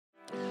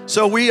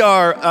So we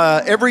are,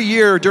 every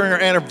year during our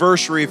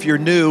anniversary, if you're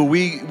new,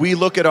 we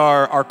look at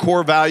our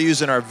core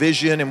values and our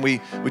vision, and we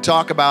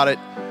talk about it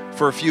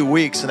for a few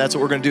weeks, and that's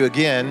what we're going to do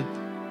again.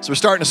 So we're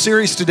starting a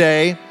series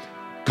today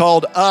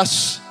called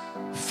Us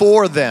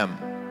for Them.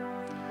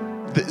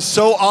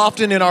 So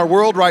often in our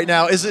world right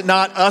now, is it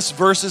not us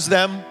versus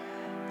them?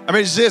 I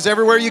mean, it is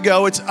everywhere you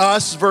go. It's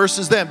us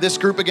versus them. This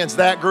group against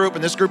that group,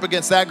 and this group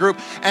against that group.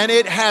 And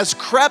it has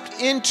crept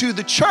into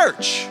the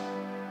church.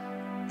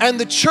 And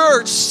the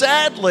church,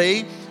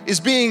 sadly, is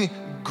being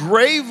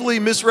gravely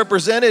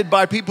misrepresented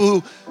by people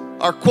who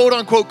are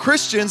quote-unquote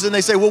Christians, and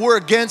they say, well, we're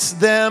against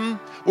them.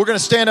 We're going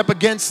to stand up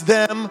against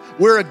them.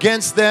 We're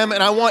against them.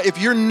 And if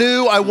you're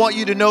new, I want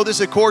you to know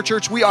this at Core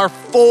Church. We are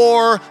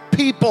for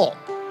people.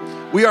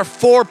 We are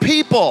for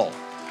people.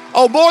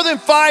 Oh, more than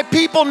 5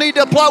 people need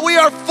to apply. We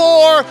are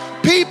for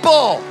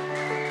people.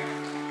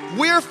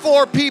 We're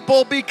for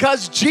people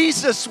because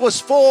Jesus was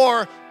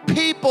for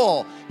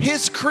people,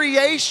 His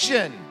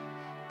creation.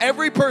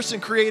 Every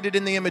person created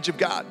in the image of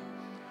God.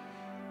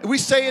 We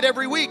say it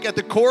every week. At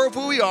the core of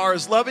who we are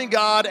is loving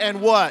God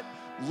and what?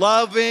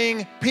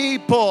 Loving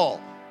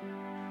people.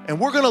 And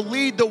we're going to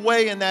lead the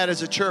way in that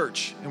as a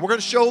church. And we're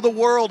going to show the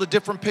world a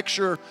different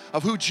picture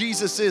of who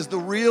Jesus is, the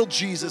real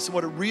Jesus, and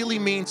what it really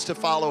means to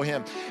follow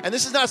Him. And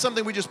this is not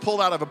something we just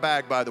pulled out of a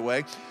bag, by the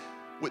way.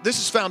 This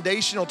is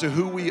foundational to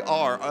who we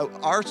are.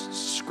 Our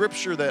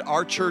scripture that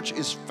our church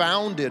is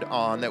founded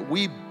on, that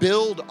we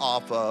build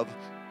off of,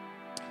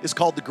 is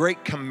called the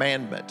Great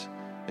Commandment.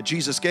 And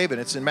Jesus gave it.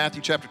 It's in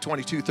Matthew chapter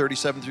 22,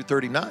 37 through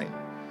 39.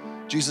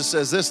 Jesus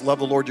says this: love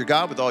the Lord your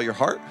God with all your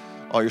heart,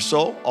 all your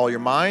soul, all your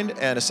mind.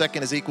 And a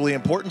second is equally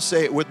important.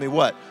 Say it with me,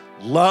 what?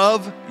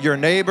 Love your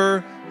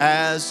neighbor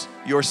as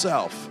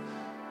yourself.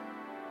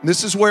 And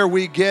this is where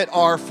we get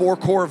our 4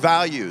 core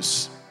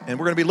values. And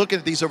we're going to be looking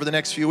at these over the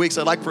next few weeks.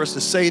 I'd like for us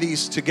to say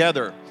these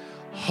together.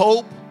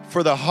 Hope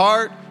for the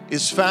heart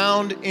is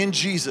found in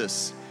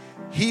Jesus.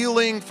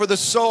 Healing for the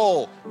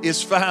soul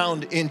is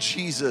found in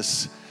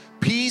Jesus.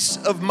 Peace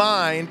of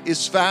mind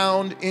is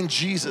found in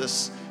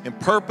Jesus. And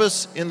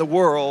purpose in the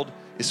world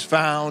is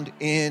found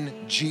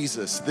in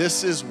Jesus.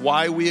 This is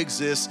why we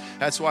exist.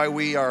 That's why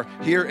we are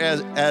here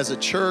as a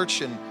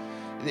church. And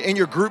in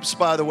your groups,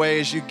 by the way,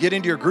 as you get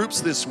into your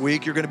groups this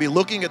week, you're going to be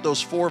looking at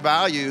those 4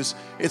 values.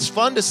 It's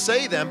fun to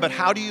say them, but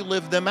how do you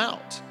live them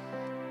out?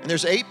 And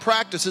there's 8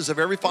 practices of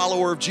every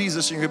follower of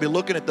Jesus, and you're going to be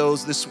looking at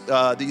those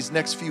these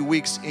next few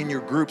weeks in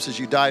your groups as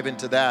you dive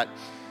into that.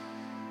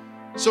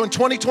 So in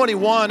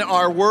 2021,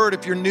 our word,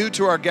 if you're new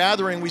to our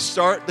gathering, we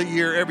start the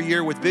year every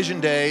year with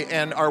Vision Day,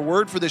 and our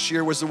word for this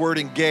year was the word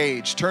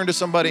engage. Turn to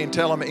somebody and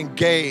tell them,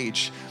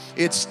 engage.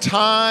 It's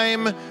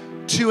time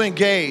to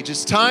engage.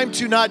 It's time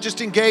to not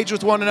just engage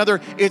with one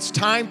another, it's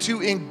time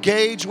to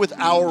engage with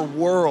our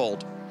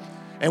world.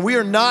 And we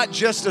are not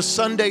just a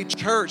Sunday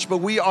church, but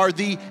we are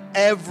the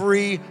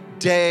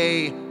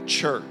everyday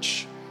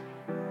church.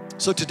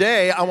 So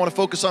today, I want to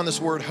focus on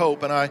this word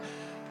hope, and I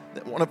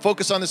want to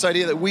focus on this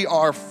idea that we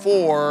are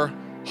for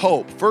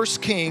hope. 1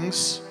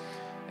 Kings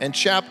and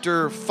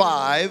chapter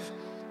 5,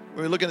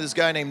 we're looking at this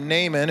guy named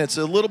Naaman. It's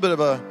a little bit of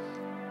a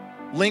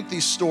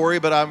lengthy story,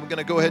 but I'm going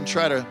to go ahead and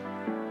try to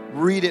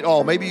read it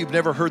all. Maybe you've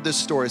never heard this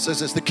story. It says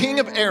this: the king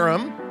of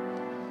Aram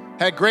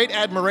had great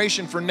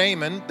admiration for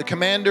Naaman, the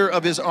commander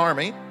of his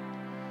army,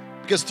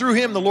 because through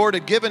him the Lord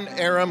had given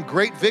Aram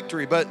great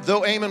victory. But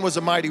though Naaman was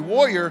a mighty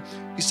warrior,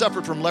 he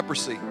suffered from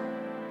leprosy.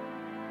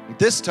 At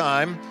this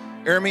time,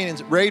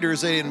 Aramean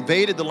raiders, they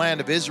invaded the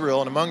land of Israel,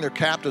 and among their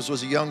captives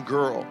was a young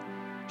girl.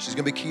 She's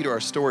going to be key to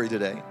our story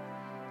today.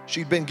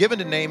 She'd been given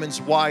to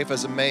Naaman's wife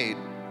as a maid.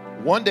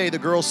 One day the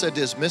girl said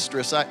to his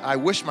mistress, I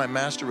wish my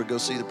master would go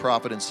see the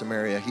prophet in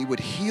Samaria. He would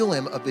heal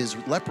him of his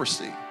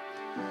leprosy.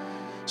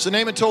 So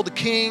Naaman told the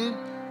king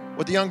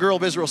what the young girl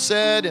of Israel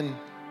said, and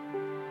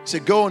he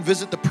said, go and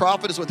visit the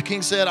prophet, is what the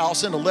king said. I'll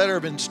send a letter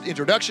of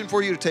introduction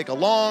for you to take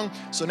along.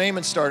 So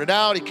Naaman started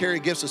out. He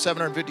carried gifts of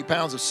 750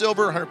 pounds of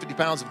silver, 150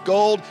 pounds of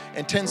gold,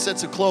 and 10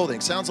 sets of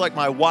clothing. Sounds like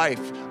my wife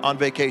on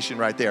vacation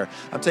right there.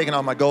 I'm taking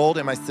all my gold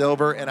and my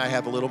silver, and I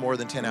have a little more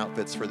than 10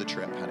 outfits for the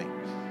trip, honey.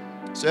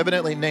 So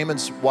evidently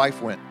Naaman's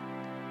wife went.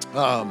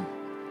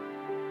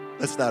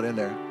 That's not in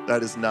there.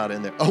 That is not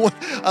in there.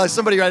 Oh,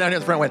 somebody right down here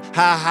in the front went,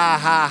 ha, ha,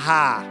 ha,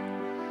 ha.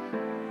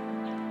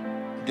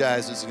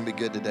 Guys, this is going to be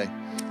good today.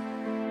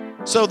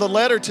 So the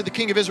letter to the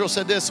king of Israel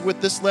said this: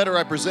 with this letter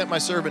I present my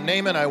servant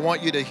Naaman. I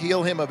want you to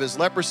heal him of his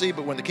leprosy.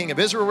 But when the king of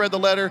Israel read the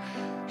letter,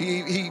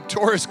 he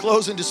tore his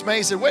clothes in dismay.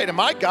 He said, wait, am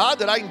I God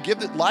that I can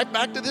give life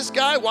back to this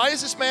guy? Why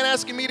is this man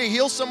asking me to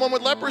heal someone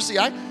with leprosy?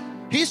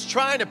 He's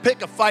trying to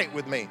pick a fight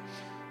with me.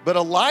 But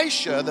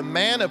Elisha, the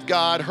man of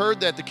God,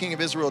 heard that the king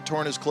of Israel had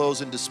torn his clothes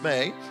in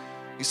dismay.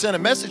 He sent a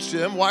message to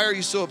him. Why are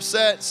you so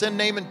upset? Send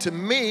Naaman to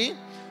me.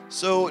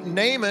 So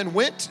Naaman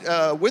went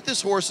with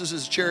his horses,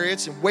 his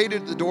chariots, and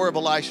waited at the door of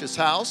Elisha's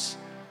house.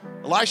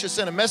 Elisha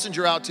sent a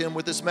messenger out to him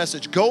with this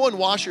message: go and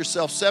wash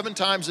yourself 7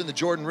 times in the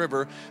Jordan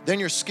River, then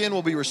your skin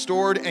will be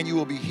restored and you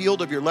will be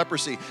healed of your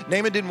leprosy.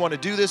 Naaman didn't want to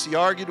do this. He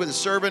argued with his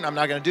servant, I'm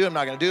not going to do it, I'm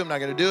not going to do it, I'm not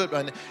going to do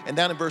it. And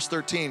down in verse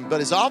 13, but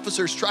his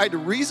officers tried to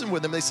reason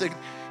with him. They said,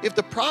 if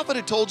the prophet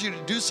had told you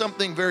to do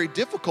something very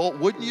difficult,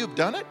 wouldn't you have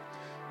done it?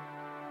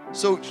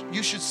 So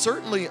you should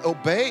certainly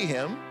obey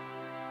him.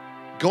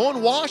 Go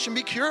and wash and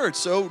be cured.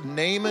 So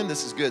Naaman,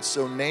 this is good.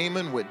 So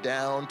Naaman went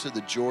down to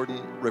the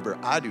Jordan River.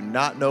 I do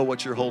not know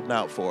what you're holding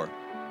out for,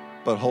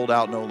 but hold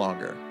out no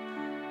longer.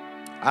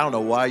 I don't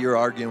know why you're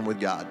arguing with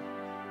God.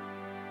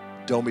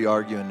 Don't be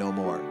arguing no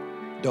more.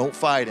 Don't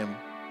fight him.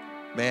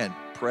 Man,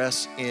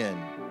 press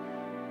in.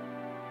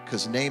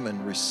 Because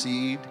Naaman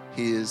received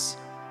his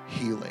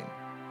healing.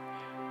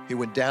 He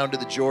went down to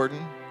the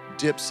Jordan,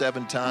 dipped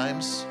 7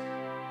 times,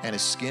 and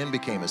his skin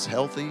became as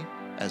healthy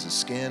as the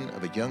skin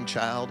of a young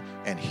child,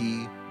 and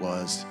he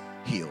was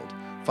healed.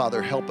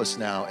 Father, help us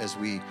now as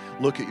we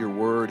look at your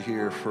word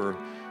here for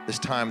this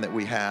time that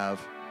we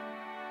have.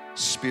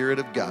 Spirit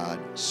of God,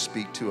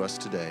 speak to us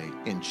today.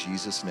 In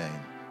Jesus' name,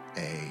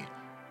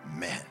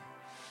 amen.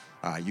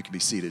 All right, you can be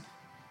seated.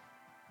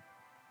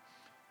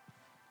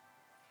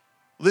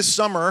 This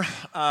summer,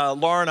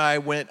 Laura and I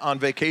went on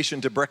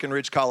vacation to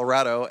Breckenridge,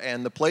 Colorado,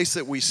 and the place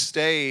that we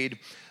stayed,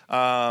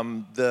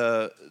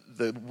 the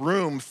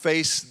room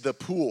faced the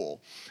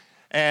pool.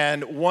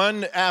 And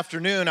one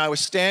afternoon, I was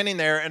standing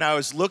there and I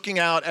was looking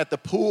out at the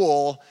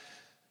pool,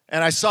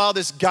 and I saw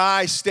this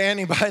guy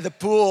standing by the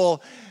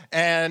pool,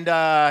 and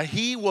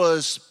he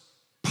was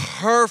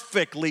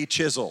perfectly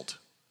chiseled,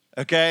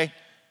 okay?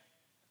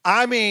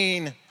 I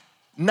mean,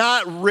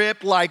 not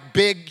ripped like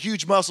big,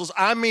 huge muscles.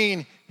 I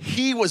mean,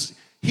 he was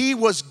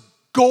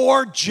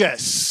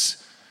gorgeous.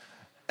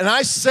 And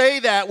I say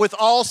that with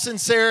all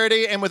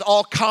sincerity and with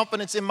all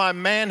confidence in my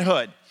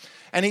manhood.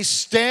 And he's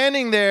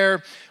standing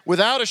there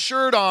without a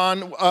shirt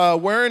on,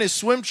 wearing his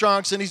swim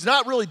trunks, and he's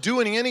not really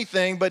doing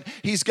anything, but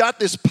he's got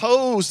this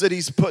pose that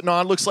he's putting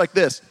on, looks like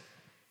this.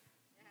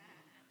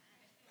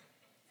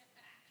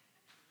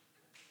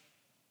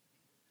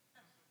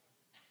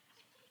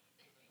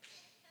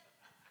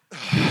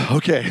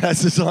 Okay,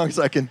 that's as long as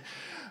I can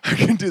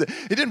do that.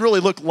 It didn't really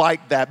look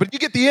like that, but you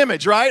get the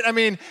image, right? I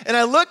mean, and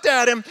I looked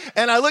at him,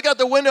 and I looked out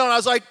the window, and I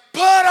was like,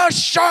 put a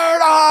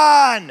shirt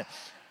on!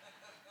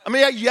 I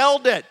mean, I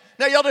yelled it.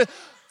 And I yelled it,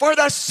 for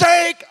the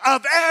sake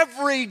of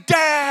every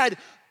dad,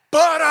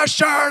 put a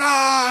shirt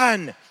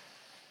on!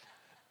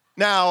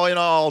 Now, in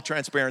all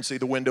transparency,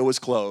 the window was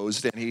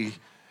closed, and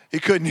he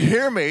couldn't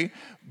hear me.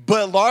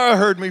 But Laura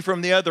heard me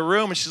from the other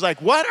room, and she's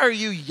like, what are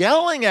you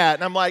yelling at?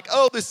 And I'm like,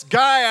 oh, this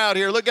guy out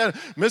here, look at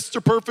him,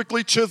 Mr.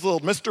 Perfectly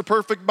Chiseled, Mr.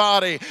 Perfect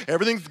Body.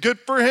 Everything's good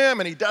for him,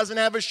 and he doesn't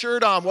have a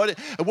shirt on. What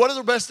are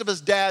the rest of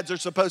us dads are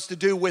supposed to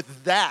do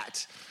with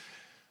that?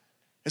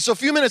 And so a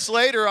few minutes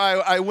later,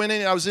 I went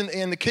in, I was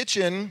in the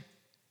kitchen,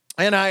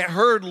 and I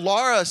heard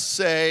Laura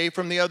say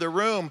from the other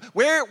room,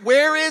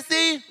 where is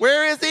he?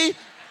 Where is he?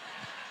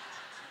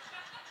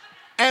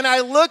 And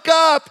I look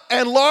up,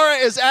 and Laura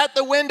is at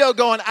the window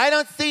going, I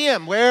don't see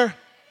him. Where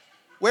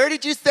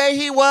did you say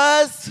he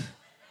was?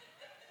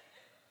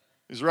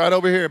 He's right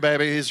over here,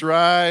 baby. He's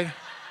right.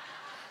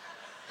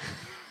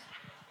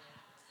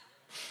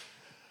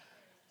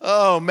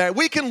 Oh, man.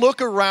 We can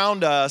look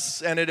around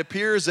us, and it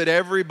appears that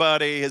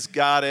everybody has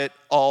got it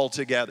all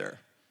together.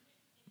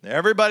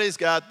 Everybody's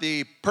got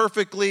the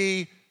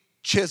perfectly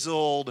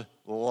chiseled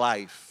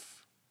life.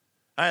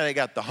 They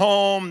got the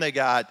home, they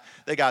got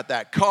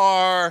that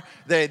car,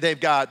 they've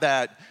got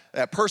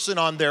that person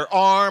on their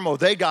arm, or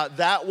they got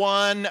that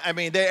one. I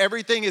mean,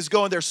 everything is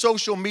going, their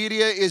social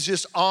media is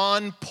just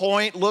on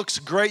point, looks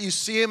great. You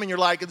see them and they're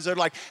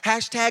like,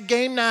 hashtag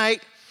game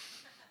night.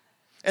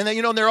 And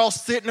then, they're all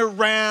sitting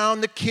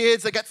around, the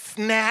kids, they got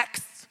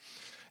snacks,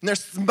 and they're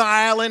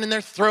smiling and they're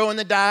throwing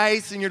the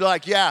dice. And you're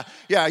like, yeah,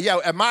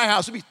 at my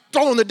house, we'd be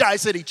throwing the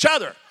dice at each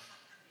other.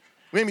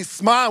 We ain't be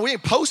smiling. We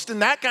ain't posting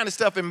that kind of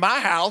stuff in my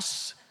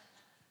house.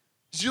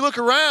 As you look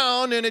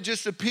around, and it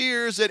just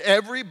appears that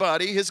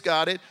everybody has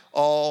got it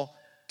all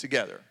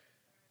together.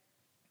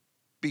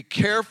 Be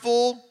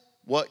careful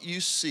what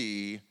you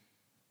see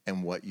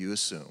and what you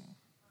assume.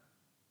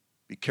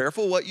 Be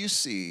careful what you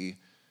see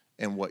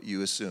and what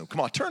you assume. Come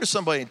on, turn to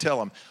somebody and tell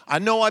them, I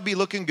know I be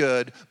looking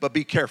good, but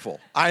be careful.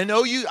 I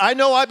know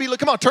I be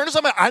looking, come on, turn to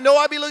somebody, I know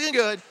I be looking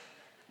good,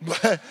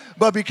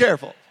 but be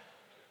careful.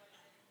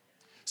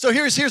 So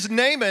here's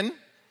Naaman.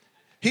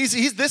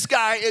 He's this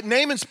guy.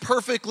 Naaman's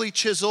perfectly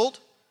chiseled.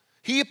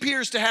 He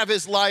appears to have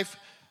his life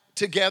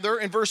together.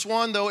 In verse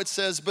 1, though, it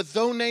says, but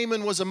though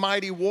Naaman was a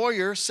mighty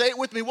warrior, say it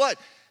with me, what?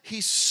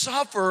 He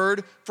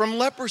suffered from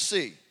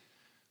leprosy.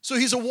 So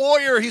he's a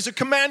warrior. He's a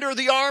commander of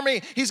the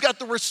army. He's got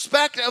the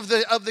respect of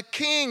the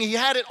king. He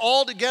had it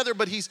all together,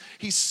 but he's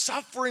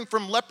suffering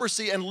from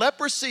leprosy. And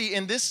leprosy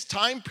in this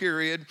time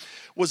period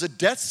was a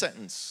death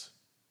sentence.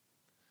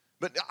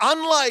 But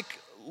unlike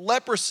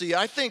leprosy,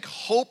 I think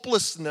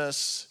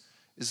hopelessness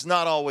is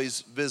not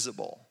always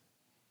visible,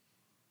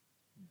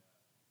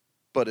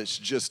 but it's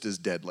just as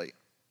deadly.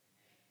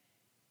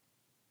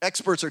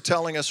 Experts are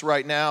telling us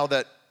right now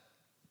that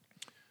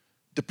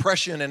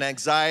depression and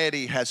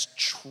anxiety has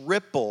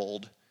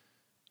tripled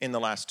in the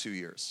last 2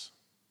 years.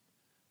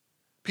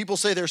 People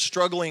say they're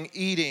struggling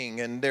eating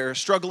and they're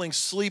struggling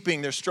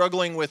sleeping. They're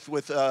struggling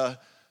with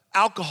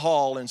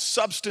alcohol and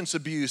substance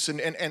abuse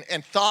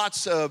and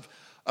thoughts of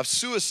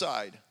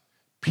suicide.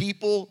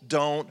 People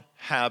don't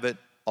have it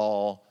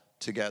all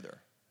together.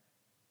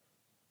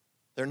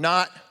 They're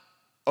not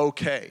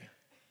okay.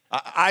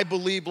 I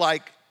believe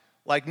like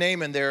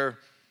Naaman, they're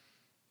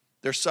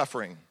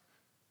suffering.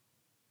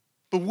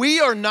 But we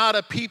are not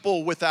a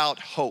people without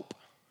hope.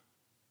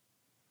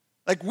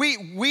 Like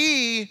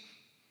we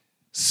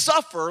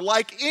suffer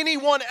like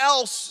anyone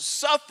else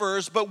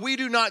suffers, but we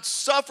do not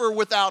suffer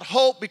without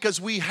hope because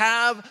we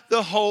have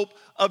the hope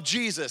of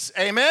Jesus.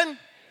 Amen?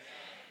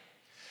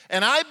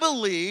 And I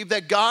believe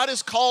that God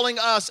is calling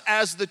us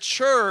as the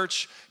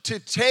church to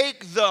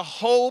take the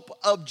hope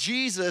of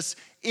Jesus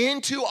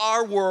into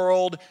our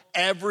world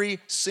every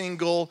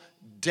single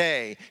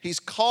day. He's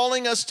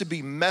calling us to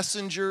be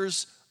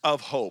messengers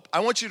of hope.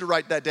 I want you to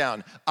write that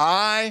down.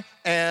 I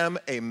am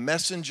a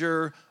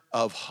messenger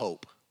of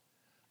hope.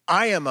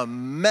 I am a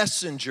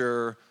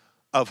messenger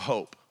of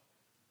hope.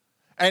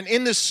 And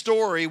in this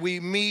story, we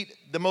meet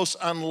the most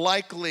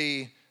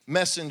unlikely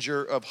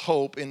messenger of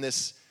hope in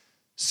this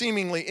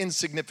seemingly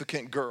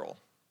insignificant girl.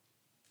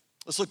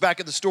 Let's look back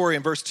at the story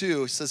in verse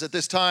 2. It says, at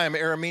this time,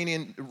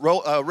 Aramean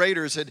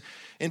raiders had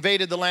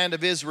invaded the land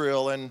of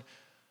Israel, and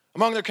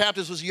among their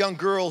captives was a young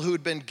girl who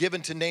had been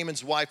given to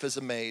Naaman's wife as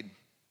a maid.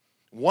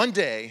 One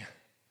day,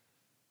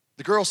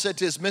 the girl said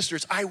to his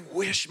mistress, I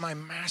wish my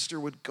master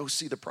would go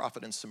see the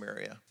prophet in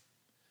Samaria.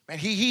 Man,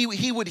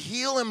 he would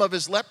heal him of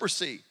his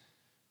leprosy.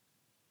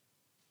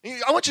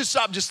 I want you to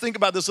stop and just think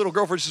about this little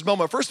girl for just a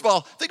moment. First of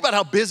all, think about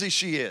how busy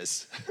she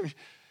is.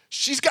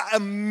 She's got a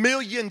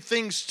million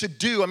things to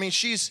do. I mean,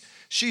 she's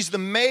the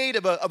maid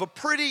of a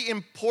pretty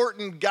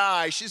important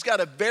guy. She's got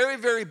a very,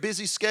 very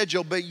busy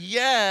schedule, but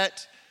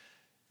yet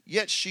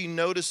she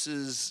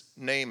notices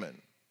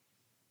Naaman.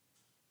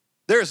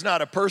 There is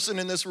not a person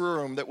in this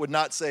room that would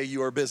not say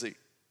you are busy.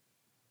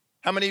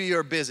 How many of you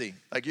are busy?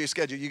 Like your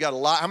schedule, you got a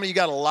lot. How many of you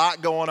got a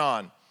lot going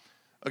on?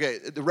 Okay,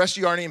 the rest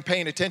of you aren't even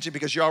paying attention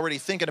because you're already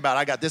thinking about,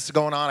 I got this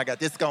going on, I got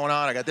this going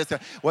on, I got this.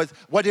 What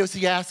was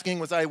he asking?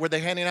 Were they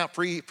handing out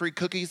free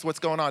cookies? What's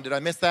going on? Did I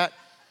miss that?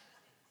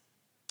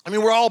 I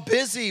mean, we're all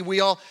busy.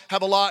 We all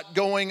have a lot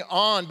going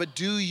on, but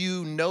do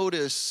you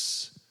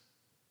notice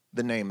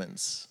the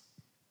Naamans?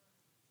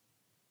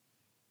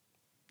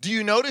 Do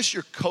you notice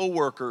your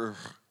coworker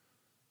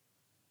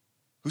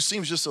who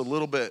seems just a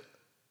little bit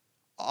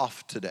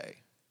off today?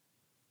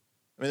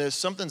 I mean, there's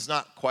something's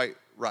not quite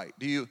right.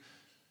 Do you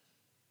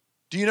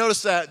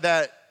notice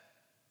that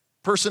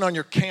person on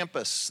your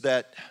campus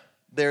that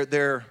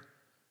they're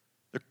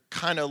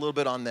kind of a little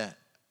bit on the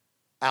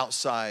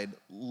outside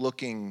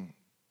looking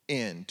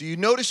in? Do you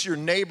notice your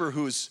neighbor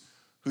who's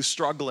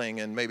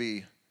struggling and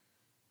maybe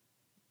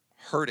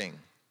hurting?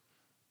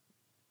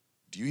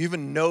 Do you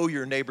even know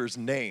your neighbor's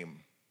name?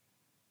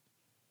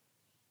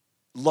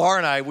 Laura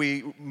and I,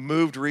 we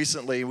moved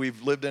recently.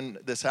 We've lived in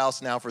this house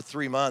now for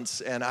 3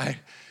 months, and I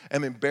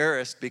am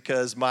embarrassed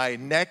because my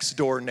next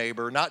door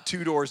neighbor, not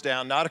 2 doors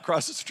down, not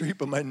across the street,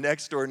 but my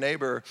next door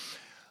neighbor,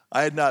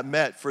 I had not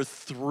met for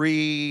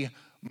 3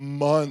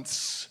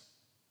 months.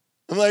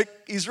 I'm like,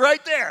 he's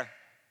right there,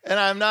 and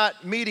I'm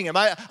not meeting him.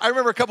 I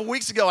remember a couple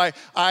weeks ago,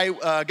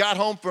 I got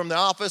home from the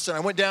office, and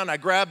I went down and I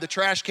grabbed the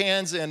trash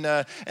cans, and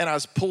I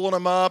was pulling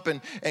them up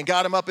and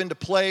got them up into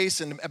place.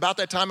 And about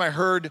that time, I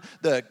heard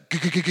the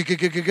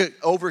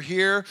over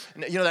here,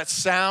 you know, that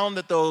sound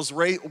that those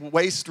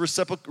waste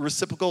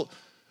receptacle,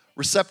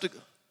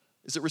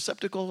 is it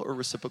receptacle or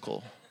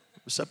reciprocal?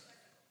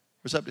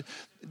 Receptacle.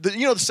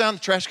 You know the sound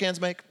the trash cans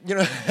make? You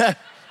know.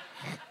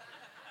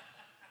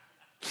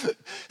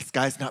 This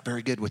guy's not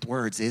very good with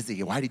words, is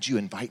he? Why did you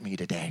invite me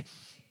today?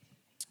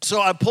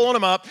 So I'm pulling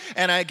him up,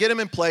 and I get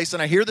him in place,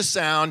 and I hear the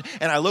sound,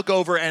 and I look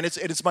over, and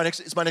it's my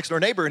next door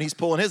neighbor, and he's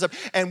pulling his up,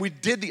 and we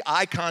did the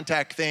eye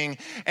contact thing,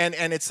 and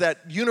it's that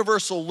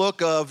universal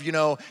look of, you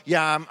know,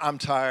 yeah, I'm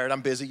tired,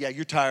 I'm busy, yeah,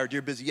 you're tired,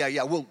 you're busy,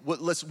 yeah,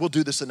 we'll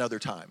do this another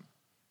time.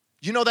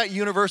 You know that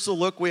universal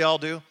look we all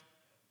do?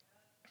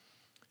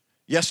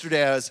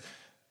 Yesterday I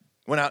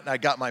went out and I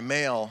got my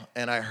mail,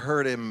 and I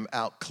heard him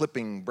out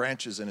clipping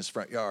branches in his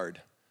front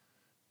yard.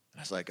 And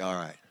I was like, all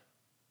right.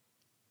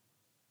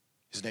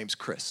 His name's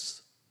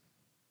Chris.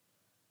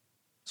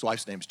 His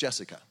wife's name's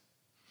Jessica.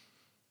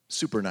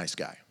 Super nice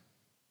guy.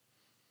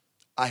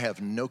 I have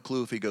no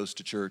clue if he goes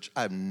to church.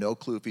 I have no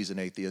clue if he's an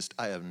atheist.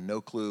 I have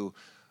no clue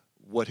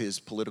what his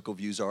political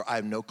views are. I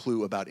have no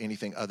clue about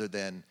anything other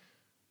than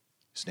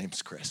his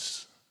name's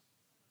Chris.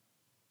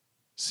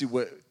 See,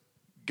 what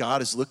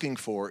God is looking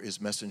for is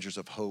messengers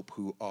of hope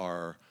who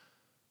are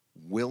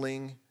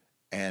willing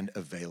and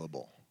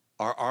available.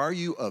 Are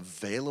you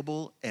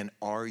available and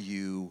are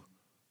you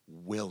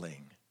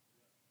willing?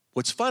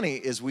 What's funny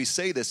is we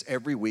say this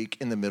every week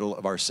in the middle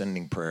of our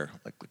sending prayer.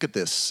 Like, look at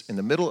this. In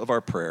the middle of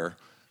our prayer,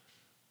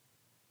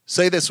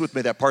 Say this with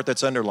me, that part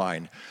that's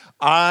underlined.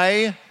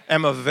 I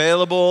am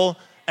available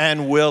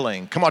and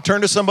willing. Come on,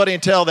 turn to somebody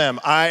and tell them,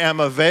 I am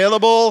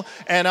available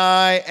and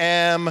I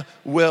am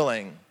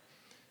willing.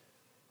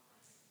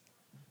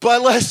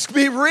 But let's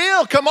be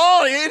real, come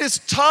on, it is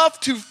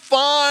tough to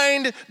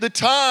find the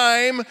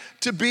time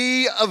to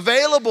be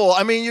available.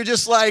 I mean, you're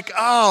just like,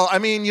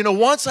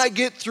 once I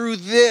get through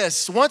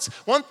this, once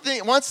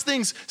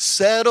things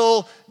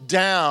settle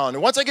down,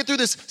 once I get through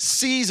this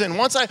season,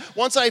 once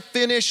I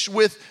finish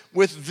with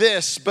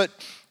this, but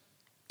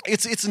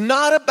it's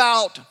not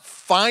about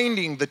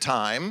finding the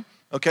time,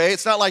 okay?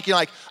 It's not like you're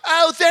like,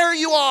 oh, there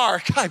you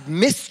are. I've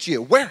missed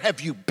you. Where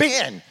have you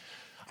been?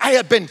 I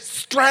have been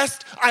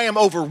stressed. I am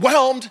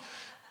overwhelmed.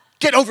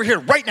 Get over here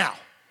right now.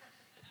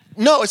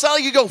 No, it's not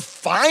like you go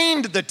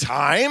find the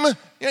time.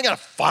 You ain't got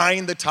to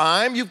find the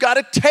time. You've got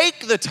to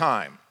take the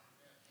time.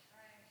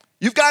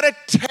 You've got to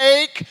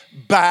take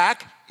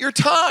back your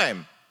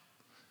time.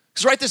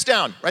 Because write this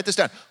down.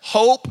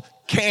 Hope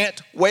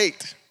can't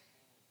wait.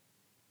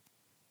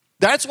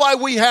 That's why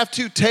we have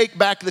to take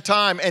back the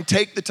time and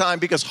take the time,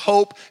 because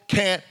hope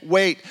can't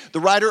wait. The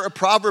writer of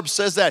Proverbs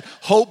says that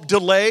hope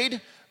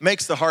delayed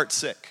makes the heart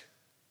sick.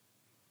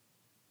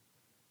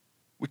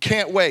 We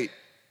can't wait.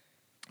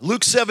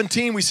 Luke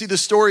 17, we see the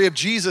story of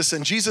Jesus,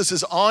 and Jesus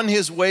is on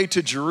his way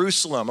to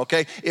Jerusalem,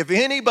 okay? If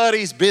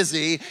anybody's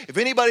busy, if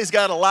anybody's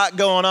got a lot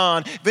going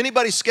on, if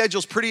anybody's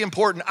schedule's pretty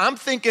important, I'm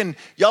thinking,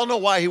 y'all know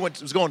why he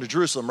was going to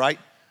Jerusalem, right?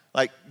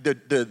 Like the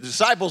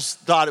disciples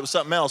thought it was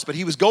something else, but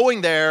he was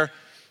going there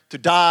to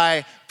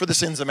die for the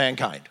sins of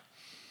mankind.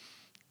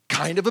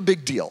 Kind of a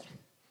big deal.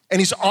 And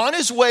he's on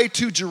his way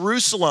to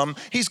Jerusalem.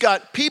 He's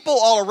got people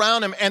all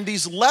around him, and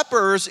these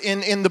lepers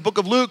in the book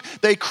of Luke,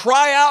 they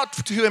cry out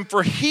to him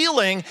for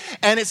healing,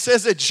 and it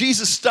says that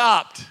Jesus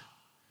stopped,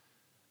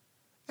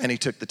 and he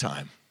took the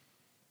time,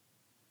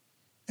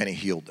 and he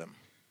healed them.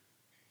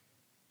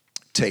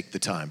 Take the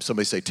time.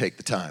 Somebody say, take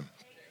the time.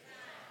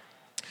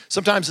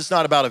 Sometimes it's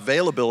not about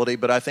availability,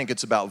 but I think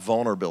it's about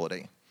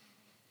vulnerability.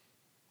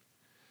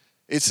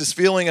 It's this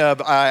feeling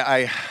of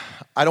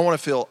I don't want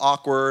to feel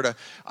awkward,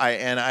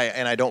 and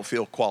I don't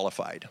feel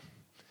qualified.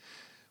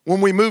 When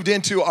we moved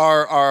into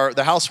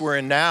the house we're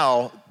in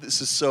now,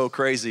 this is so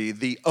crazy.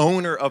 The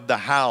owner of the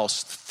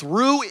house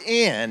threw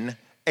in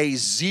a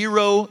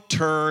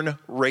 0-turn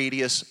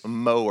radius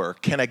mower.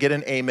 Can I get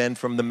an amen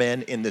from the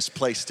men in this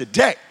place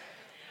today?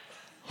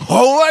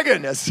 Oh my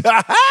goodness.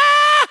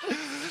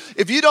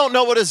 If you don't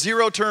know what a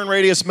 0-turn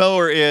radius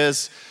mower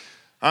is,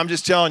 I'm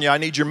just telling you, I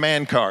need your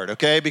man card,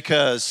 okay?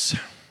 Because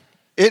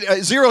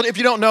if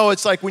you don't know,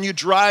 it's like when you're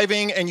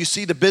driving and you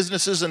see the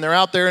businesses and they're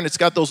out there and it's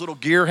got those little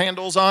gear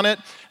handles on it,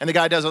 and the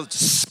guy does a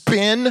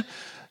spin,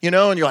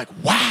 and you're like,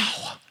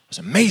 wow, it was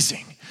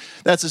amazing.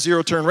 That's a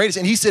 0-turn radius.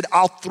 And he said,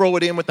 I'll throw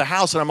it in with the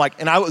house. And I'm like,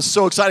 and I was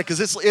so excited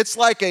because it's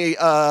like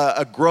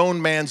a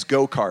grown man's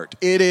go-kart.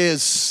 It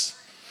is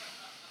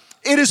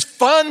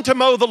fun to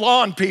mow the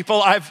lawn,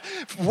 people. I've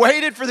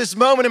waited for this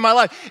moment in my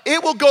life.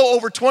 It will go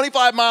over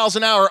 25 miles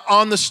an hour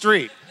on the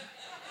street.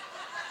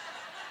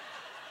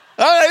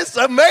 It's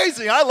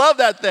amazing. I love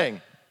that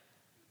thing.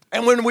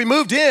 And when we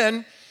moved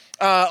in,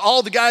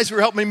 all the guys who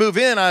were helping me move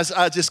in,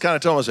 I just kind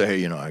of told them, I said,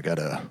 hey, I got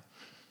a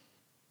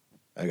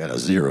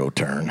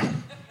 0-turn.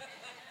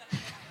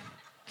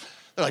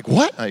 They're like,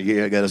 what?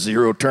 Yeah, I got a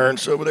 0-turn.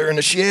 It's over there in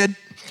the shed.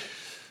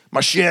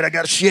 My shed, I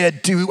got a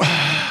shed too.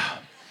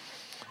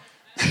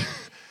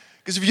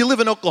 Because if you live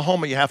in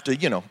Oklahoma, you have to,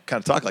 kind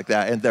of talk like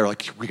that. And they're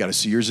like, we got to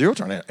see your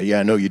 0-turn. Yeah,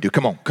 I know you do.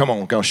 Come on.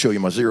 I'll show you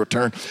my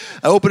 0-turn.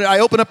 I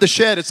open up the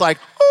shed. It's like,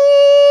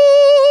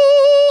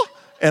 oh.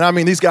 And I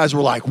mean, these guys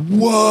were like,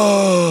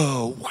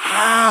 whoa,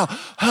 wow,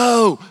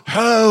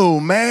 oh,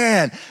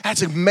 man,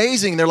 that's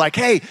amazing. They're like,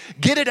 hey,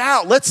 get it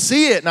out. Let's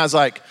see it. And I was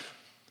like,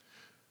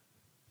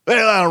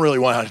 well, I don't really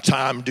want to have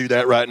time to do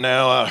that right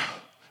now.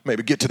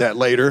 Maybe get to that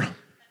later.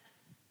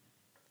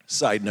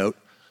 Side note,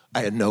 I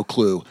had no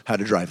clue how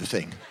to drive the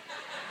thing.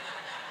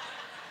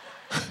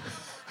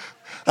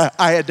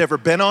 I had never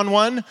been on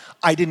one.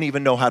 I didn't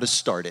even know how to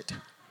start it.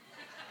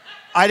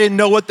 I didn't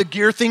know what the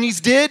gear thingies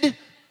did.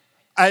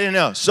 I didn't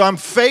know. So I'm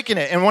faking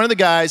it. And one of the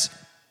guys,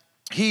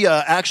 he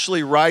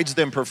actually rides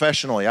them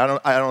professionally. I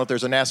don't know if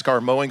there's a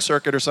NASCAR mowing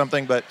circuit or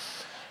something, but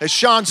it's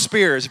Sean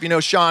Spears. If you know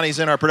Sean, he's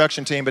in our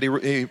production team, but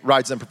he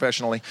rides them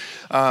professionally.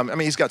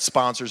 He's got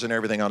sponsors and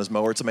everything on his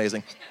mower. It's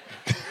amazing.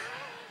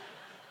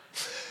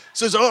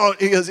 Says,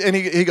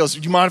 he goes,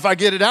 do you mind if I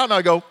get it out? And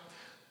I go,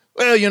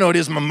 well, it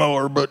is my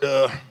mower,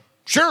 but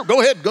sure, go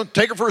ahead, go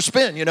take her for a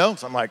spin,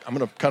 So I'm like, I'm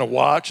going to kind of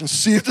watch and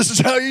see if this is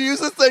how you use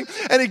this thing.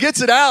 And he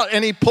gets it out,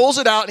 and he pulls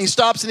it out, and he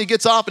stops, and he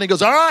gets off, and he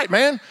goes, all right,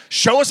 man,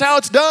 show us how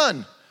it's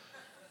done.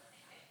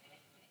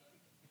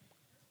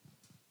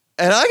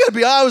 And I got to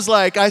be honest,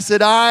 I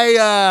said,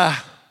 and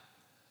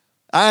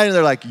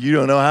they're like, you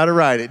don't know how to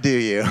ride it, do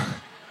you?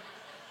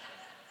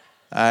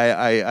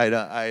 I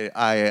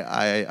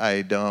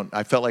don't.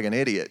 I felt like an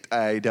idiot.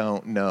 I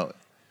don't know.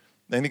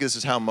 I think this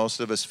is how most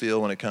of us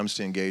feel when it comes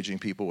to engaging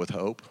people with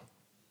hope.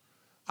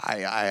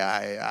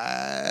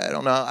 I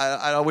don't know.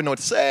 I wouldn't know what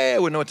to say. I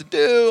wouldn't know what to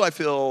do.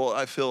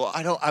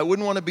 I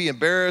wouldn't want to be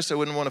embarrassed. I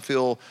wouldn't want to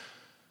feel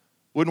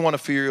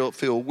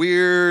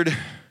weird.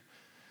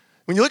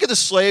 When you look at the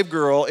slave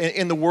girl,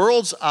 in the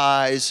world's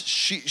eyes,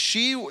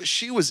 she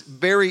was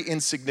very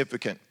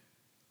insignificant.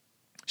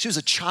 She was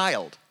a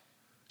child.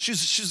 She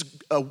was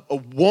a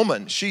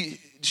woman. She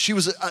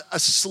was a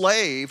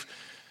slave,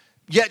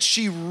 yet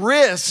she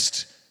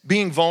risked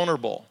being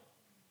vulnerable.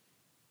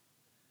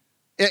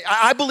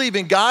 I believe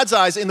in God's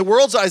eyes, in the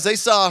world's eyes, they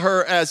saw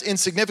her as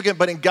insignificant,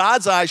 but in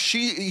God's eyes,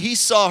 he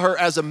saw her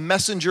as a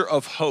messenger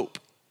of hope.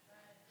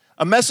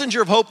 A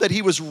messenger of hope that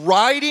he was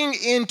writing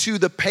into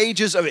the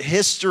pages of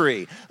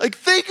history. Like,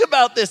 think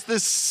about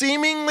this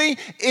seemingly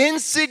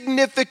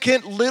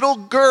insignificant little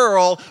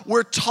girl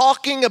we're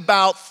talking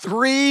about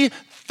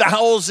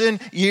 3,000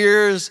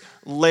 years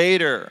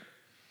later.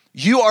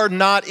 You are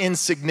not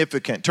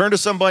insignificant. Turn to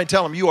somebody and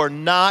tell them, you are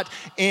not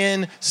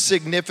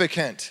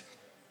insignificant.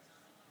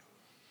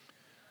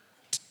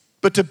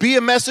 But to be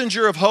a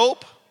messenger of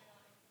hope,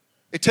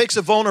 it takes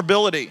a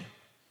vulnerability.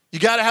 You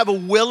got to have a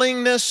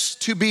willingness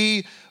to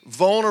be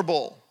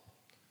vulnerable.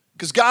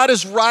 Because God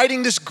is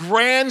writing this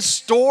grand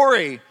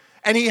story,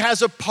 and he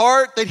has a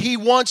part that he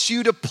wants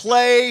you to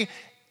play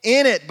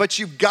in it, but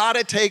you've got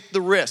to take the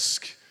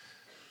risk.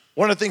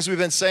 One of the things we've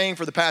been saying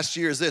for the past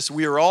year is this: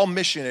 we are all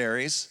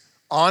missionaries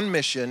on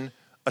mission,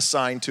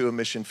 assigned to a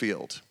mission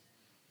field.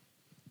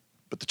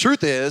 But the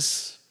truth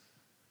is,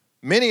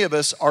 many of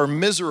us are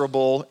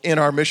miserable in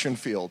our mission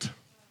field.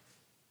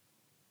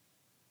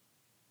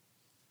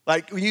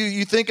 Like,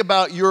 you think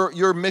about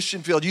your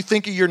mission field, you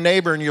think of your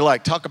neighbor and you're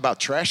like, talk about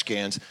trash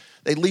cans.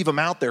 They leave them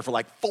out there for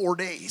like 4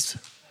 days.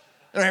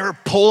 They don't ever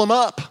pull them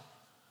up.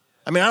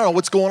 I mean, I don't know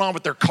what's going on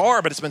with their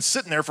car, but it's been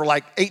sitting there for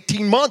like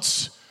 18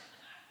 months.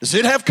 Does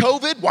it have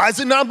COVID? Why is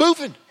it not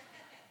moving?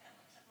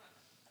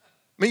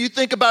 I mean, you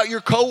think about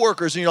your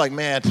coworkers and you're like,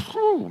 man,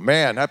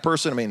 that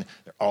person, I mean,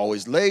 they're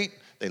always late.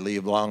 They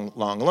leave long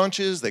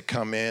lunches. They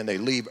come in, they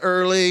leave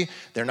early.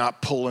 They're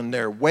not pulling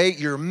their weight.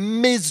 You're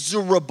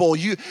miserable.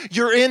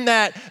 You're in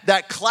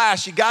that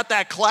class. You got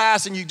that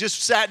class and you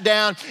just sat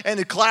down and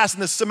the class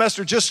and the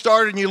semester just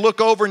started and you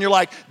look over and you're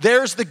like,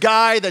 there's the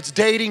guy that's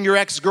dating your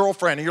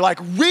ex-girlfriend. And you're like,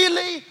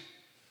 really?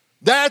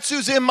 That's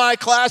who's in my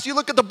class? You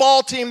look at the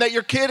ball team that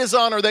your kid is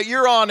on or that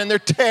you're on and they're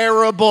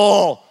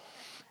terrible.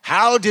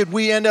 How did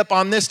we end up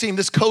on this team?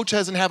 This coach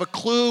doesn't have a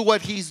clue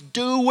what he's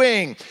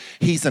doing.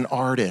 He's an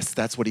artist.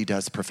 That's what he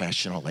does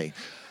professionally.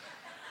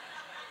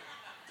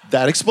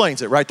 That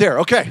explains it right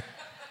there. Okay.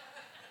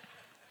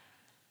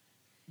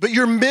 But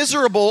you're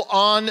miserable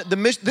on the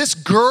mission. This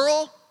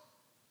girl,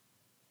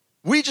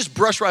 we just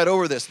brush right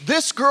over this.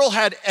 This girl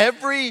had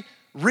every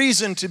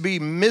reason to be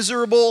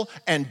miserable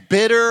and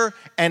bitter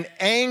and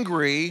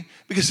angry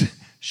because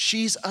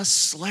she's a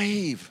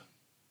slave.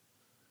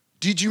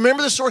 Did you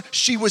remember the story?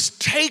 She was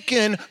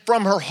taken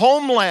from her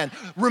homeland,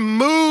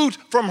 removed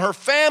from her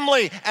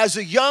family as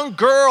a young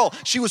girl.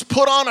 She was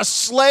put on a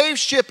slave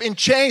ship in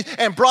chains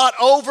and brought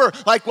over,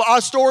 like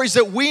our stories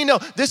that we know.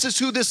 This is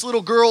who this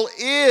little girl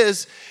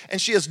is, and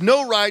she has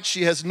no rights.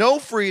 She has no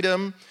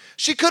freedom.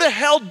 She could have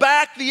held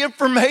back the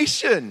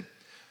information.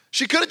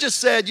 She could have just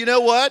said, you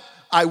know what?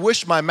 I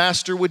wish my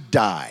master would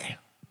die.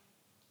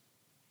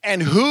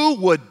 And who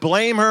would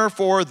blame her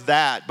for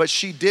that? But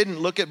she didn't.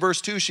 Look at verse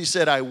 2. She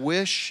said, I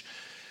wish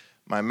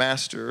my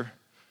master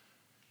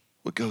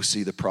would go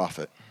see the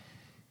prophet.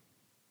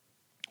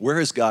 Where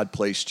has God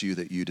placed you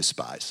that you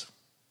despise?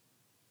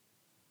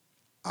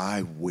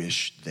 I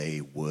wish they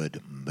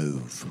would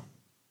move.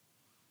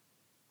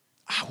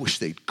 I wish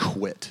they'd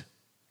quit.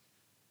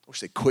 I wish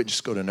they'd quit and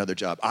just go to another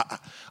job.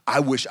 I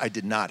wish I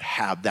did not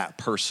have that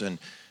person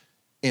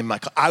in my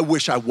class. I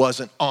wish I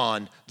wasn't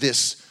on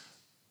this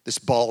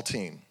ball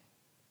team.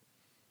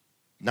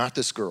 Not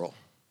this girl.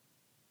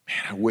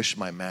 Man, I wish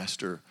my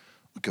master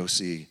would go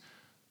see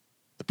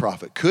the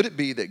prophet. Could it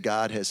be that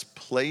God has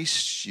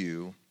placed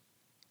you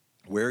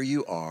where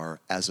you are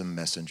as a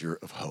messenger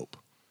of hope?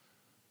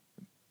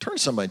 Turn to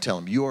somebody and tell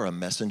them, you are a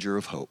messenger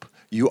of hope.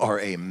 You are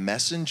a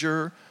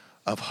messenger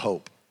of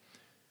hope.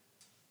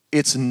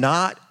 It's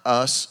not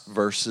us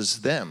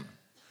versus them.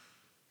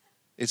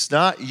 It's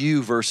not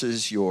you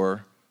versus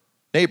your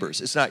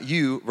neighbors. It's not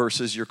you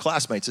versus your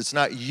classmates. It's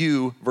not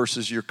you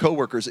versus your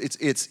coworkers.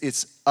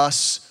 It's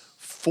us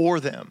for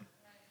them.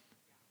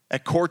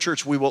 At Core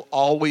Church, we will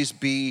always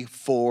be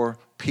for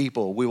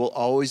people. We will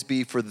always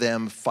be for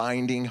them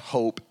finding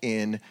hope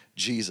in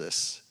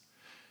Jesus.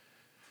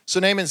 So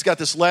Naaman's got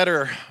this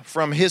letter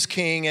from his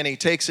king, and he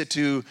takes it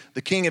to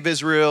the king of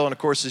Israel. And of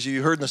course, as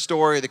you heard in the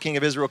story, the king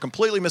of Israel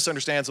completely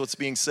misunderstands what's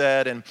being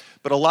said.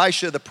 But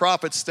Elisha, the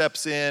prophet,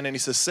 steps in, and he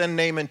says, send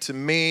Naaman to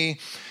me.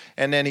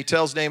 And then he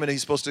tells Naaman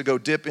he's supposed to go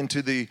dip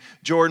into the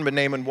Jordan, but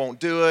Naaman won't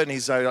do it. And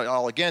he's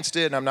all against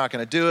it, and I'm not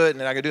going to do it,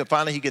 and I'm not going to do it.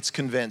 Finally, he gets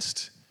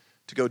convinced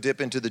to go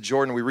dip into the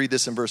Jordan. We read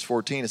this in verse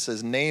 14. It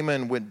says,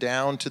 Naaman went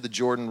down to the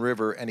Jordan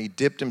River, and he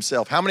dipped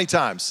himself. How many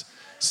times?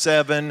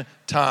 7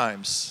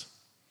 times.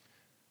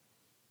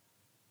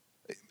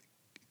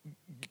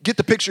 Get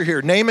the picture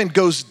here. Naaman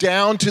goes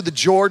down to the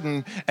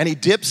Jordan and he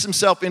dips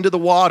himself into the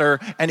water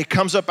and he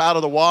comes up out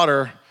of the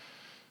water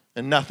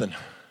and nothing.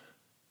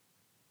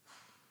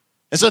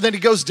 And so then he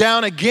goes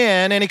down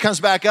again and he comes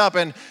back up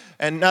and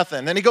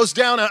nothing. Then he goes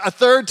down a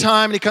third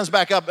time and he comes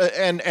back up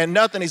and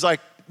nothing. He's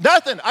like,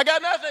 nothing, I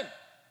got nothing,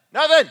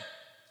 nothing.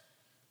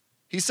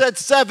 He said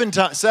 7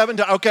 times,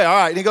 okay, all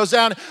right. And he goes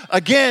down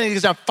again, and he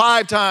goes down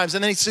 5 times.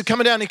 And then he's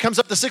coming down, and he comes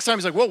up the 6th time.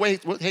 He's like, whoa,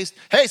 wait,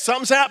 hey,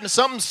 something's happening.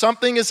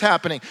 Something is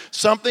happening.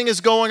 Something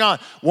is going on.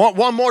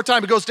 One more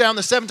time, he goes down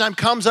the 7th time,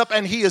 comes up,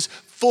 and he is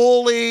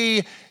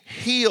fully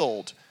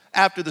healed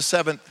after the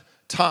 7th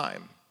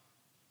time.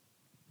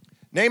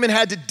 Naaman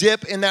had to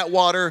dip in that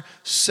water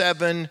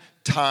 7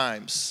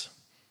 times.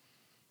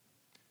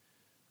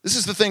 This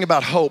is the thing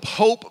about hope.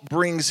 Hope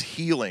brings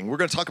healing. We're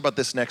going to talk about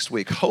this next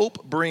week.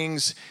 Hope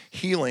brings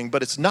healing,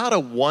 but it's not a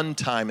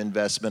one-time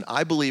investment.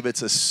 I believe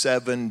it's a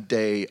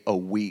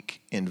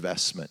 7-day-a-week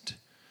investment.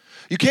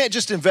 You can't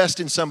just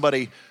invest in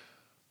somebody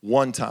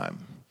one time,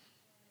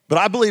 but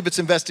I believe it's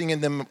investing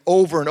in them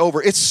over and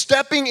over. It's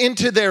stepping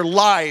into their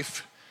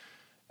life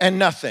and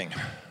nothing,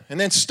 and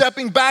then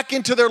stepping back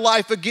into their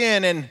life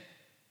again and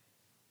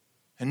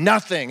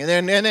nothing, and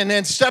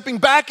then stepping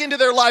back into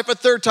their life a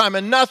 3rd time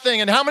and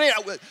nothing, and how many?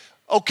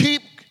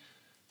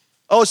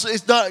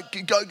 It's not.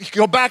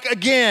 Go back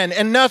again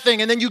and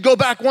nothing, and then you go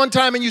back one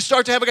time and you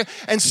start to have again,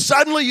 and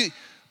suddenly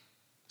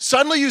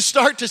you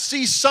start to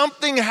see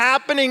something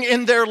happening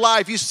in their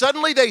life.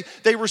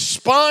 They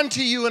respond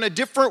to you in a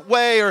different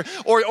way,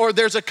 or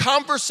there's a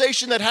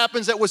conversation that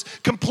happens that was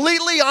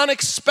completely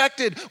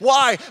unexpected.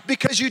 Why?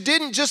 Because you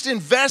didn't just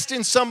invest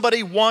in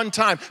somebody one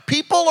time.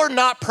 People are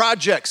not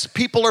projects.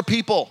 People are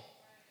people.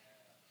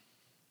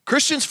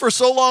 Christians for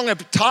so long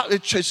have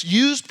just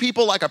used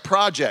people like a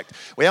project.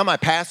 Well, my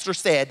pastor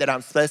said that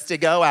I'm supposed to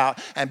go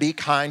out and be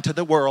kind to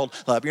the world,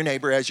 love your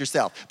neighbor as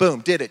yourself. Boom,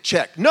 did it,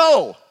 check.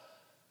 No.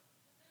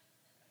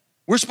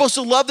 We're supposed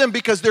to love them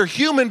because they're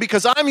human,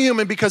 because I'm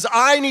human, because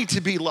I need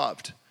to be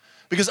loved,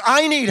 because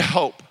I need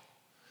hope.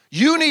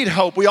 You need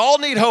hope. We all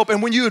need hope.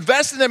 And when you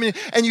invest in them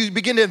and you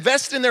begin to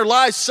invest in their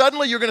lives,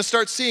 suddenly you're going to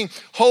start seeing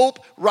hope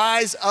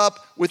rise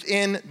up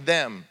within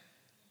them.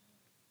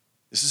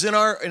 This is in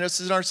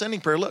our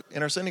sending prayer. Look,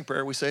 in our sending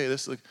prayer, we say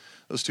this, look,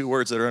 those 2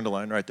 words that are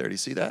underlined right there. Do you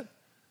see that?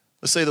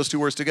 Let's say those 2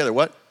 words together.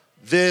 What?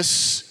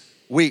 This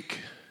week.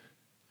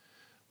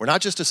 We're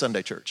not just a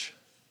Sunday church.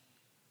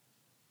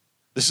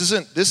 This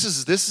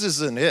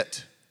isn't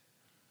it.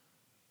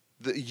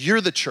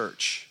 You're the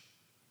church.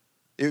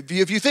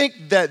 If you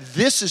think that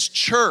this is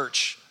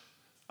church,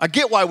 I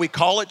get why we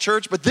call it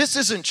church, but this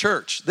isn't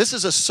church. This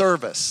is a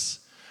service.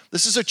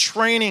 This is a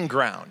training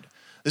ground.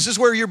 This is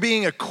where you're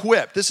being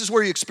equipped. This is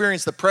where you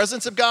experience the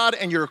presence of God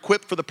and you're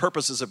equipped for the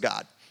purposes of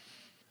God.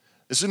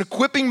 This is an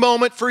equipping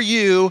moment for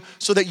you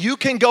so that you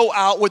can go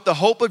out with the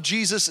hope of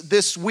Jesus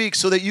this week,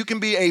 so that you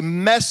can be a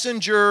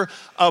messenger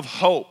of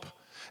hope.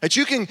 That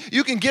you can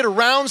get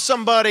around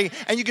somebody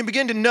and you can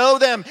begin to know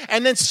them,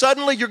 and then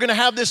suddenly you're going to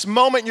have this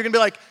moment and you're going to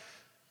be like,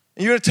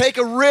 you're going to take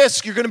a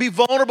risk, you're going to be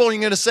vulnerable, and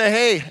you're going to say,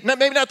 hey,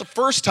 maybe not the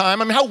first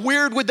time. I mean, how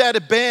weird would that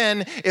have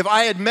been if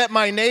I had met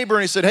my neighbor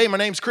and he said, hey, my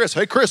name's Chris.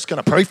 Hey, Chris, can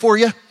I pray for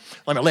you?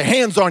 Let me lay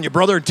hands on you,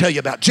 brother, and tell you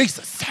about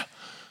Jesus.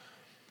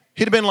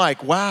 He'd have been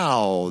like,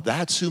 wow,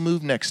 that's who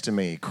moved next to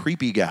me,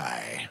 creepy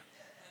guy.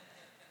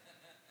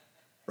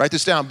 Write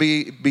this down,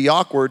 be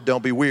awkward,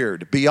 don't be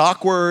weird. Be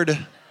awkward,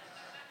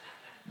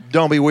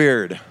 don't be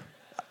weird.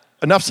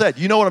 Enough said.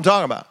 You know what I'm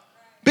talking about.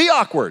 Be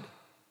awkward.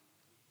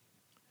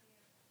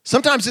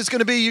 Sometimes it's going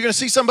to be, you're going to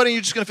see somebody and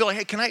you're just going to feel like,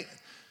 hey, can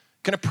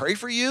I pray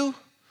for you?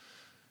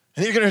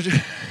 And you're going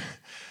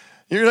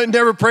to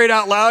never pray it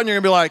out loud, and you're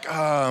going to be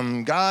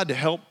like, God,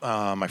 help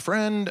my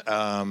friend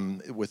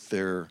with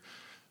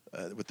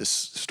this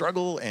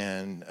struggle,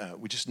 and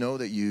we just know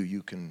that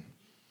you can,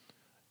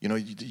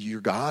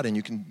 you're God, and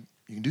you can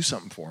do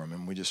something for him,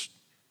 and we just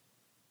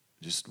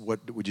what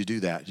would you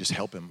do that? Just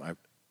help him.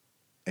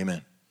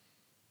 Amen.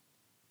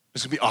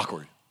 It's going to be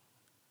awkward.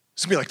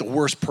 It's going to be like the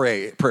worst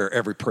prayer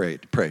ever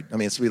prayed. I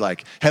mean, it's going to be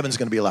like, heaven's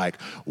going to be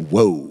like,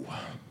 whoa.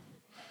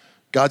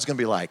 God's going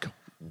to be like,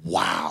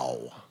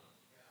 wow.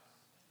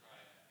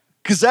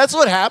 Because that's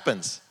what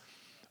happens.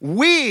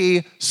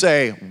 We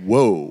say,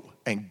 whoa.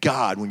 And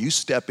God, when you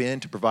step in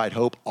to provide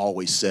hope,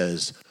 always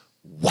says,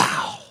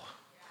 wow.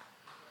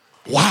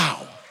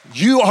 Wow.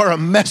 You are a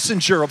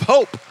messenger of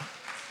hope.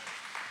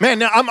 Man,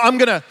 now I'm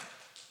going to,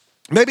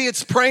 maybe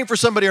it's praying for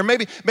somebody, or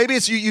maybe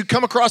it's you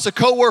come across a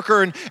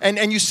coworker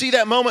and you see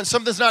that moment,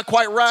 something's not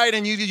quite right,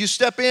 and you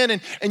step in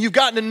and you've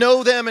gotten to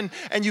know them and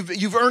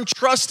you've earned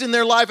trust in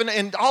their life,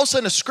 and all of a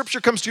sudden a scripture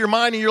comes to your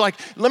mind and you're like,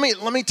 let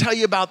me tell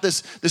you about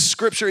this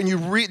scripture, and you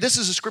read, this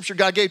is a scripture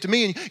God gave to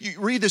me, and you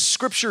read this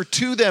scripture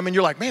to them, and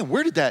you're like, man,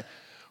 where did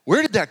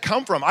that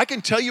come from? I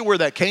can tell you where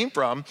that came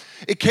from.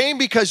 It came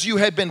because you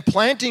had been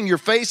planting your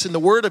face in the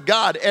Word of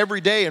God every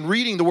day and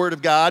reading the Word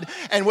of God,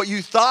 and what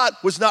you thought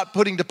was not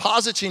putting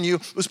deposits in you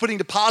was putting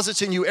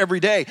deposits in you every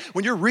day.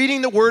 When you're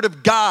reading the Word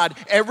of God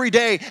every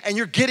day and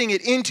you're getting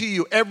it into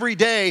you every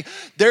day,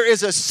 there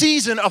is a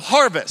season of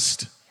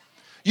harvest.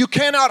 You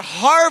cannot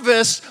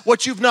harvest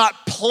what you've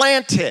not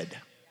planted.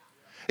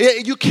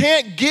 You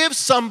can't give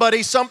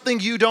somebody something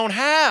you don't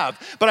have.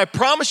 But I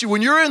promise you,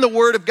 when you're in the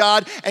Word of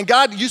God, and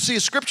God, you see a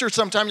scripture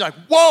sometimes, you're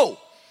like, whoa.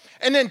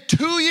 And then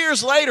 2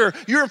 years later,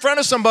 you're in front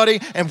of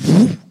somebody, and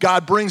whoosh,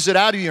 God brings it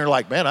out of you, and you're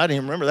like, man, I didn't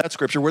even remember that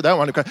scripture. Where'd that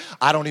one come?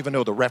 I don't even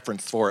know the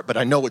reference for it, but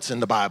I know it's in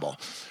the Bible.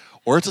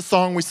 Or it's a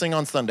song we sing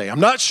on Sunday. I'm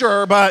not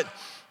sure, but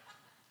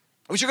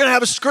you're going to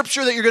have a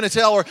scripture that you're going to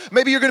tell, or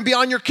maybe you're going to be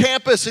on your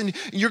campus and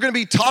you're going to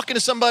be talking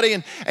to somebody,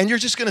 and you're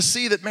just going to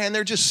see that, man,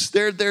 they're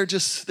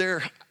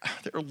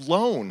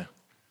alone,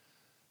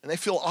 and they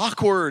feel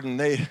awkward, and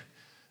they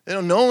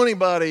don't know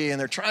anybody, and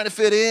they're trying to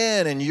fit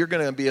in, and you're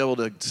going to be able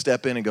to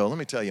step in and go, let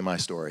me tell you my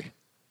story.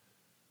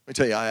 Let me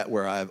tell you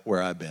where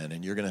I've been,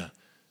 and you're going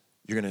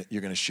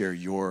to share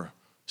your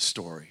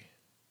story.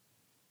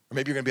 Or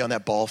maybe you're going to be on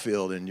that ball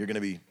field, and you're going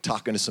to be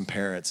talking to some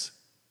parents,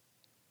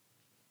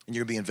 and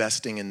you're going to be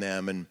investing in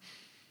them and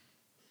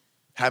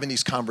having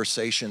these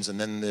conversations, and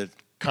then the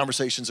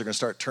conversations are going to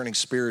start turning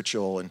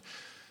spiritual, and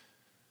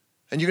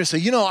you're going to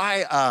say,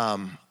 I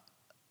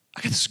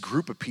got this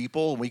group of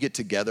people, and we get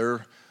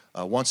together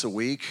once a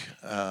week,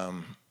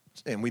 and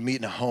we meet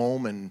in a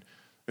home, and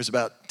there's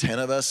about 10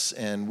 of us,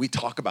 and we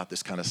talk about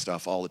this kind of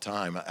stuff all the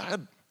time.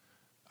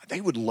 They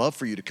would love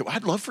for you to come.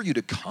 I'd love for you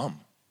to come.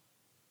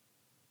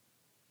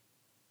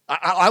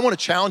 I want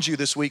to challenge you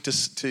this week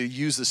to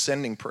use the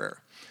sending prayer.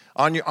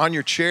 On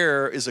your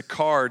chair is a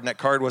card, and that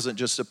card wasn't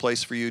just a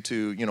place for you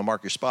to,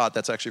 mark your spot.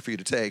 That's actually for you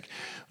to take.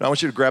 But I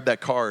want you to grab that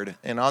card,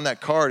 and on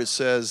that card it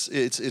says,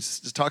 it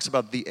talks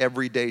about the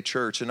everyday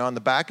church, and on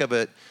the back of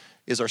it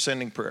is our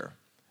sending prayer.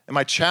 And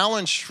my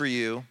challenge for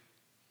you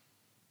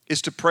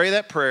is to pray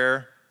that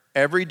prayer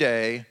every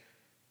day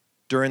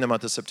during the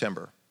month of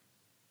September.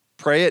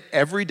 Pray it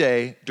every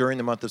day during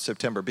the month of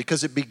September,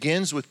 because it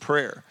begins with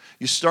prayer.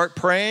 You start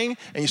praying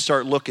and you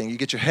start looking. You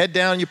get your head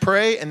down, you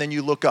pray, and then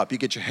you look up. You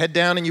get your head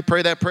down and you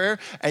pray that prayer,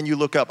 and you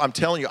look up. I'm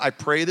telling you, I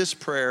pray this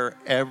prayer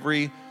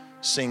every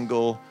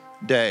single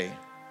day.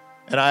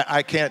 And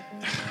I'm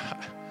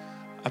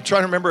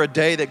trying to remember a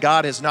day that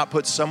God has not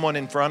put someone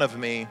in front of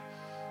me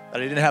that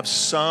I didn't have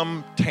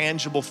some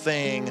tangible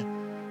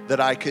thing that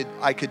I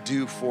could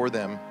do for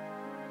them.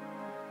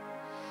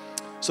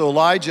 So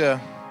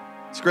Elijah,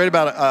 what's great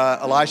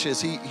about Elisha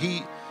is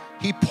he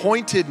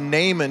pointed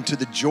Naaman to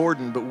the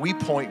Jordan, but we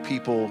point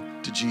people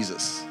to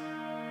Jesus.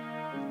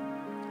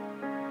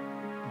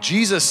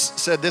 Jesus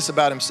said this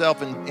about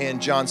himself in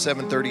John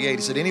 7:38.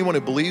 He said, anyone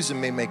who believes in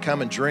me may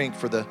come and drink,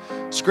 for the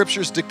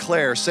scriptures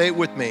declare, say it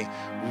with me,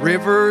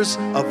 rivers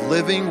of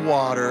living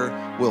water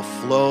will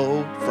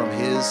flow from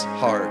his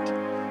heart.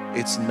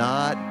 It's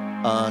not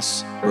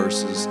us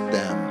versus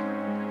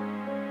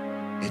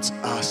them. It's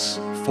us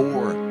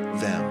for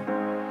them.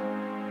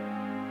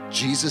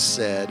 Jesus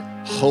said,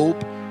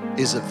 hope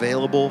is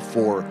available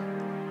for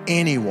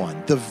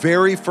anyone. The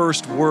very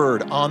first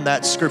word on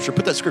that scripture,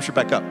 put that scripture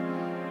back up.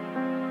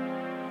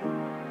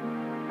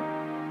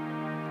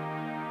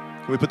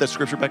 Can we put that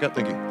scripture back up?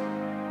 Thank you.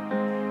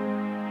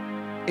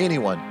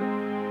 Anyone.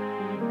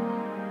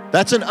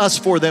 That's an us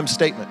for them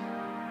statement.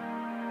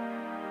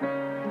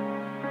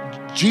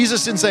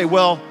 Jesus didn't say,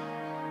 well,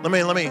 let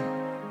me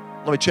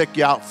check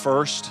you out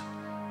first.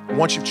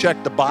 Once you've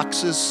checked the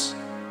boxes,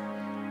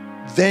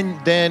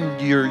 then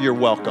you're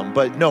welcome.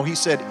 But no, he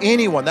said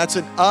anyone. That's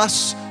an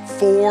us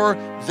for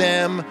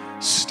them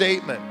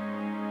statement.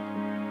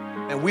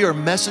 And we are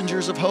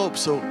messengers of hope.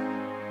 So,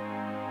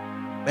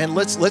 man,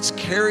 let's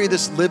carry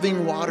this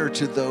living water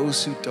to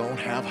those who don't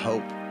have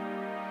hope.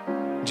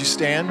 Would you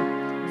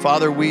stand?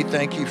 Father, we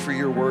thank you for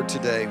your word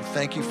today.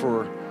 Thank you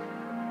for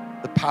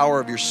the power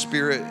of your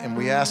Spirit. And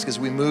we ask as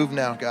we move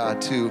now,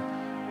 God, to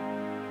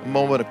a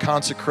moment of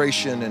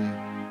consecration and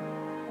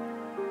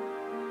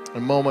a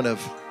moment of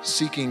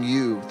seeking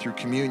you through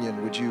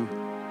communion. Would you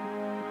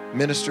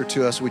minister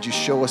to us? Would you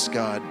show us,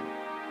 God,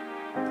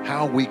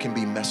 how we can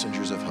be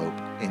messengers of hope?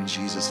 In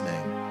Jesus'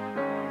 name,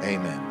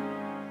 amen.